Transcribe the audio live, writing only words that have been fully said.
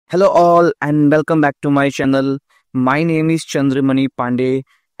Hello all and welcome back to my channel. My name is Chandramani Pandey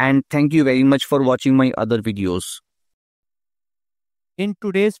and thank you very much for watching my other videos. In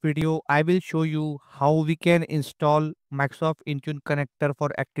today's video, I will show you how we can install Microsoft Intune Connector for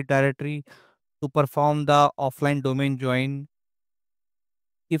Active Directory to perform the offline domain join.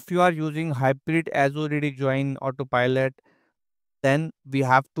 If you are using hybrid Azure AD Join Autopilot, then we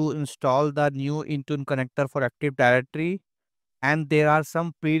have to install the new Intune Connector for Active Directory, and there are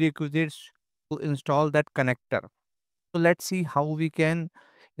some prerequisites to install that connector. So let's see how we can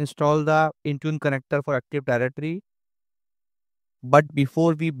install the Intune Connector for Active Directory. But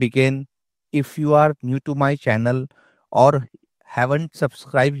before we begin, if you are new to my channel or haven't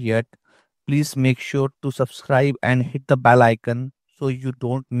subscribed yet, please make sure to subscribe and hit the bell icon so you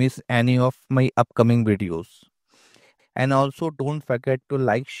don't miss any of my upcoming videos. And also don't forget to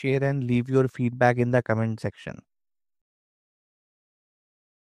like, share and leave your feedback in the comment section.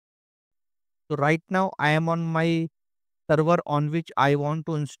 So right now I am on my server on which I want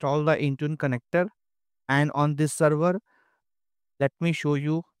to install the Intune connector, and on this server, let me show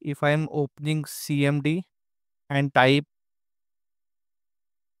you. If I am opening CMD and type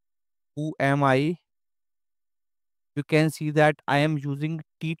who am I, you can see that I am using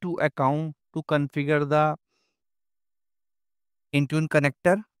T2 account to configure the Intune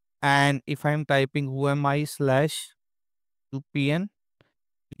connector. And if I'm typing who am I slash UPN,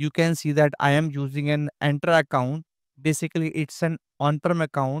 you can see that I am using an Entra account. Basically, it's an on-prem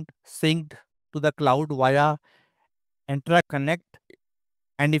account synced to the cloud via Entra Connect.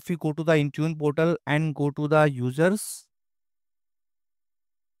 And if you go to the Intune portal and go to the users,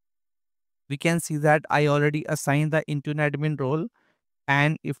 we can see that I already assigned the Intune admin role.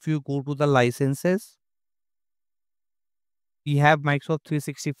 And if you go to the licenses, we have Microsoft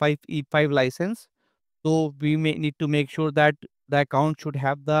 365 E5 license. So we may need to make sure that the account should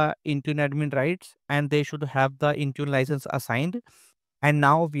have the Intune admin rights and they should have the Intune license assigned. And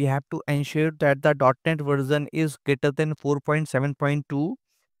now we have to ensure that the .NET version is greater than 4.7.2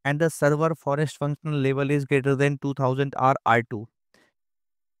 and the server forest functional level is greater than 2000 R2.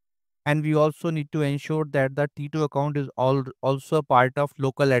 And we also need to ensure that the T2 account is also part of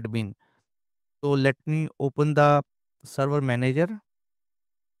local admin. So let me open the server manager,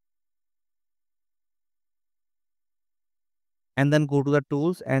 and then go to the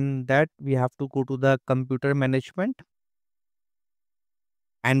tools, and that we have to go to the computer management,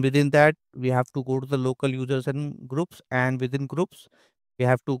 and within that we have to go to the local users and groups, and within groups we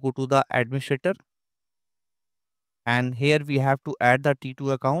have to go to the administrator, and here we have to add the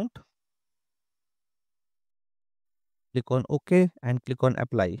T2 account. Click on OK and click on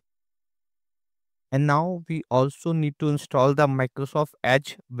apply. And now we also need to install the Microsoft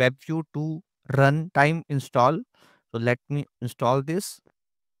Edge WebView 2 runtime install. So let me install this.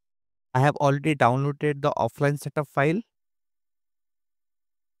 I have already downloaded the offline setup file.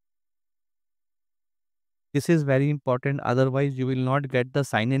 This is very important, otherwise you will not get the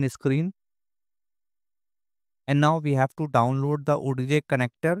sign in screen. And now we have to download the ODJ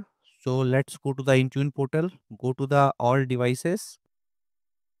connector. So let's go to the Intune portal, go to the all devices,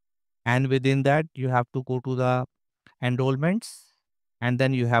 and within that you have to go to the enrollments, and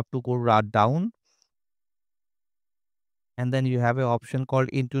then you have to go right down, and then you have an option called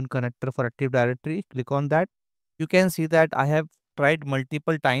Intune Connector for Active Directory. Click on that. You can see that I have tried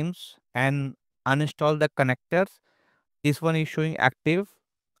multiple times and uninstall the connectors. This one is showing active.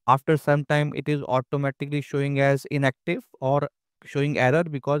 After some time it is automatically showing as inactive or showing error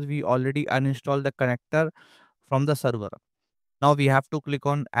because we already uninstalled the connector from the server. Now we have to click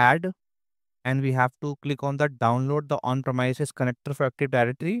on add, and we have to click on the download the on-premises connector for Active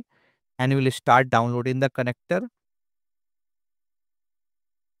Directory, and we will start downloading the connector.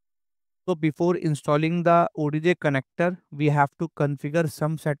 So before installing the ODJ connector, we have to configure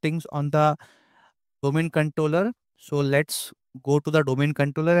some settings on the domain controller. So let's go to the domain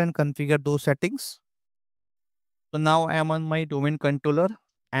controller and configure those settings. So now I am on my domain controller,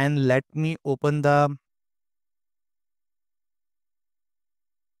 and let me open the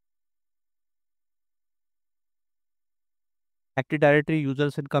Active Directory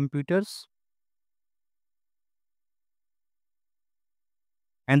users and computers.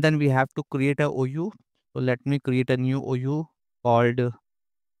 And then we have to create a OU. So let me create a new OU called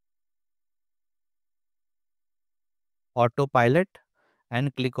Autopilot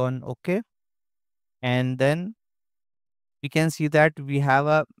and click on OK. And then we can see that we have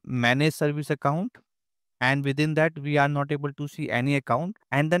a manage service account, and within that we are not able to see any account,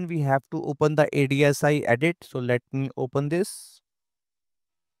 and then we have to open the ADSI edit. So let me open this,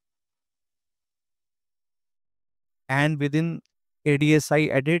 and within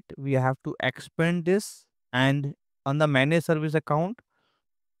ADSI edit, we have to expand this, and on the manage service account,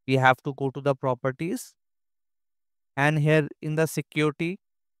 we have to go to the properties, and here in the security,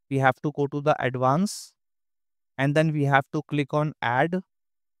 we have to go to the advanced, and then we have to click on add,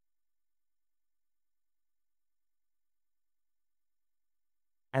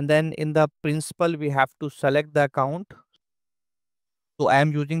 and then in the principal, we have to select the account. So I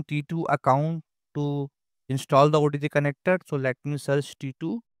am using T2 account to install the ODJ connector. So let me search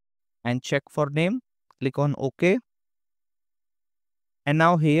T2 and check for name. Click on OK. And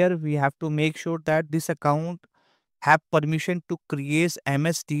now here we have to make sure that this account have permission to create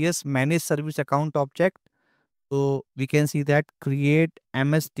MSDS managed service account object. So we can see that create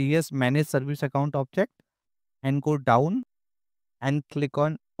MSDS managed service account object and go down and click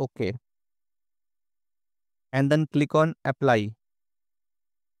on OK. And then click on apply.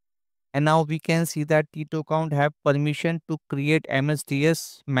 And now we can see that T2 account have permission to create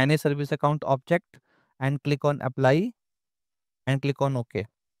MSDS managed service account object, and click on apply and click on OK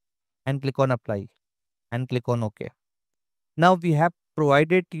and click on apply and click on OK. Now we have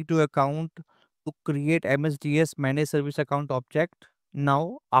provided T2 account to create MSDS managed service account object.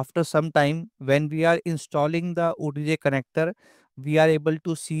 Now after some time, when we are installing the ODJ connector, we are able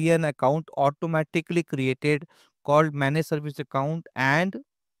to see an account automatically created called managed service account, and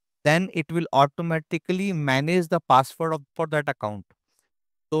then it will automatically manage the password for that account.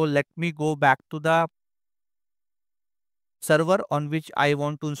 So let me go back to the server on which I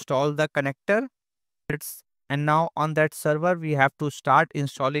want to install the connector. And now on that server, we have to start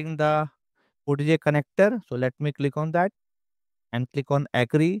installing the ODJ connector. So let me click on that and click on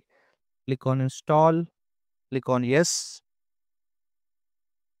agree, click on install, click on yes.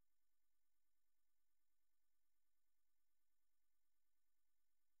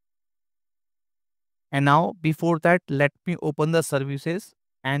 And now before that, let me open the services.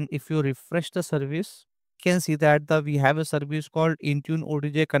 And if you refresh the service, you can see that we have a service called Intune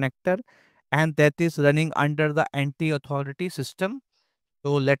ODJ connector, and that is running under the anti-authority system.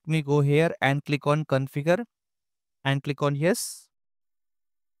 So let me go here and click on configure and click on yes.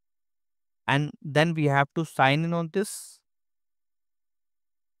 And then we have to sign in on this.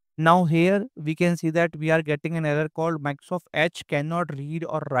 Now here we can see that we are getting an error called Microsoft Edge cannot read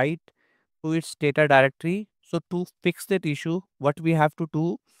or write to its data directory. So to fix that issue, what we have to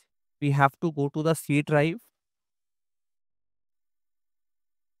do, we have to go to the C drive,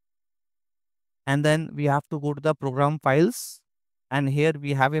 and then we have to go to the program files, and here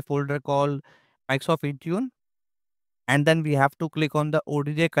we have a folder called Microsoft Intune, and then we have to click on the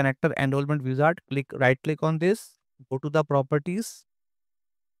ODJ connector enrollment wizard, right click on this, go to the properties,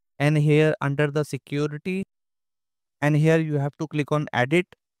 and here under the security, and here you have to click on edit,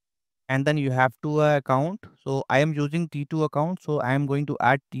 and then you have to account. So I am using T2 account, so I am going to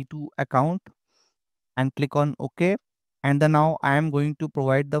add T2 account and click on OK. And then now I am going to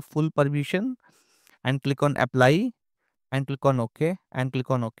provide the full permission and click on apply and click on OK and click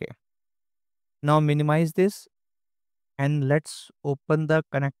on OK. Now minimize this and let's open the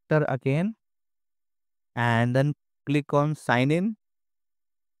connector again and then click on sign in.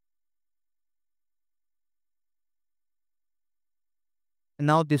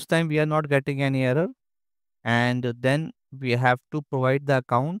 Now this time we are not getting any error, and then we have to provide the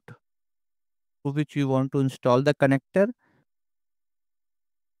account to which we want to install the connector.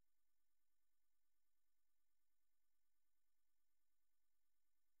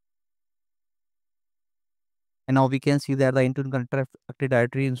 And now we can see that the Intune Connector Active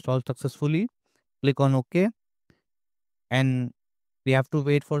Directory installed successfully. Click on OK, and we have to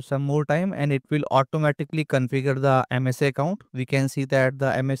wait for some more time, and it will automatically configure the MSA account. We can see that the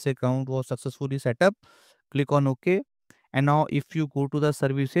MSA account was successfully set up. Click on OK. And now if you go to the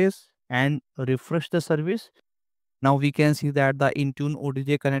services and refresh the service, now we can see that the Intune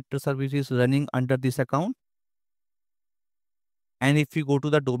ODJ connector service is running under this account. And if you go to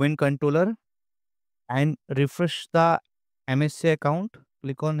the domain controller and refresh the MSA account,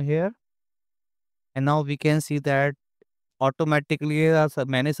 click on here, and now we can see that automatically a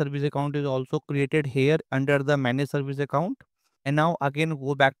managed service account is also created here under the managed service account. And now again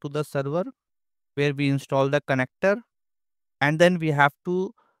go back to the server where we install the connector, and then we have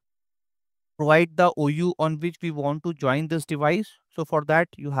to provide the OU on which we want to join this device. So for that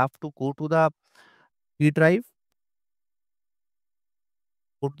you have to go to the C drive,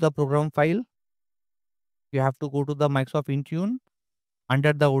 go to the program file, you have to go to the Microsoft Intune.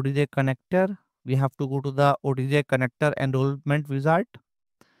 Under the ODJ connector, we have to go to the ODJ connector enrollment wizard,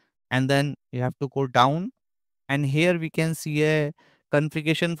 and then you have to go down, and here we can see a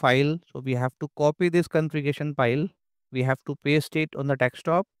configuration file. So we have to copy this configuration file we have to paste it on the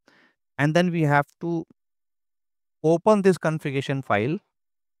desktop, and then we have to open this configuration file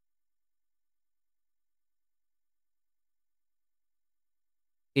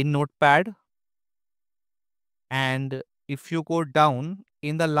in Notepad. And if you go down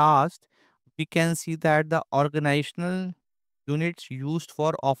in the last, we can see that the organizational units used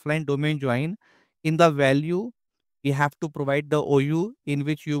for offline domain join, in the value we have to provide the OU in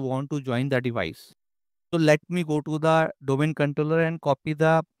which you want to join the device. So let me go to the domain controller and copy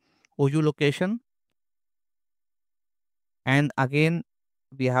the OU location. And again,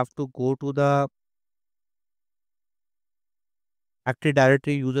 we have to go to the Active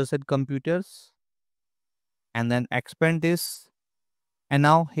Directory users and computers and then expand this. And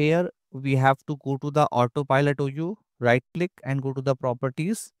now here we have to go to the Autopilot OU, right click and go to the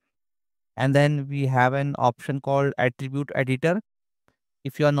properties. And then we have an option called Attribute Editor.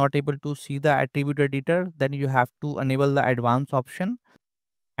 If you are not able to see the Attribute Editor, then you have to enable the advanced option.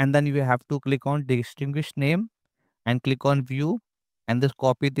 And then you have to click on Distinguished Name and click on View and just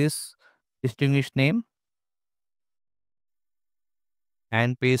copy this distinguished name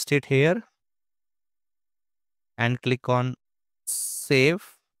and paste it here and click on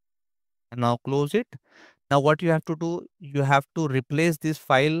Save. And now close it. Now what you have to do, you have to replace this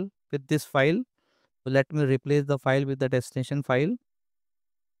file with this file. So let me replace the file with the destination file.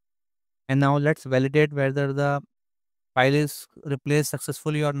 And now let's validate whether the file is replaced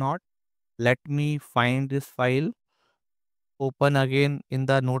successfully or not. Let me find this file, open again in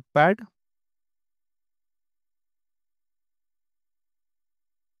the notepad.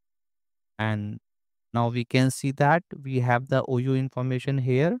 And now we can see that we have the OU information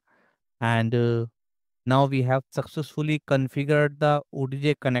here. And now we have successfully configured the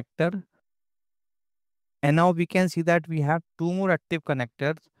ODJ connector. And now we can see that we have two more active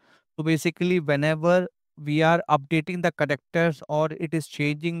connectors. So basically, whenever we are updating the connectors or it is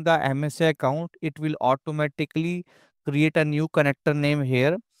changing the MSA account, it will automatically create a new connector name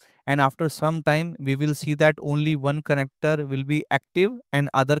here. And after some time, we will see that only one connector will be active and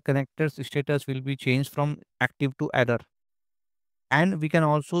other connectors status will be changed from active to error. And we can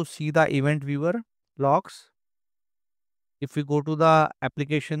also see the event viewer logs. If we go to the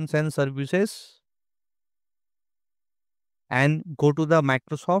applications and services and go to the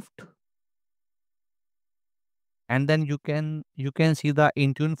Microsoft, and then you can see the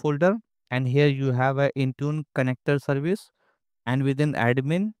Intune folder, and here you have a Intune connector service, and within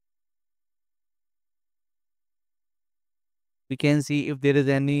admin we can see if there is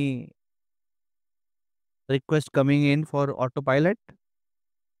any request coming in for autopilot.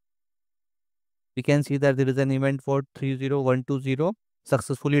 We can see that there is an event for 30120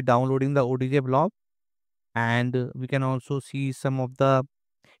 successfully downloading the ODJ blob, and we can also see some of the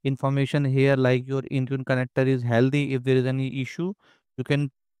information here like your Intune connector is healthy. If there is any issue, you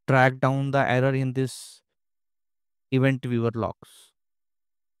can track down the error in this event viewer logs.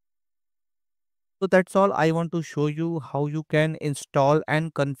 So that's all. I want to show you how you can install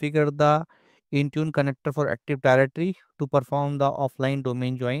and configure the Intune connector for Active Directory to perform the offline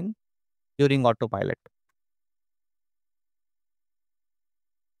domain join during autopilot.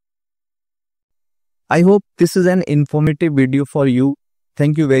 I hope this is an informative video for you.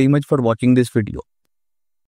 Thank you very much for watching this video.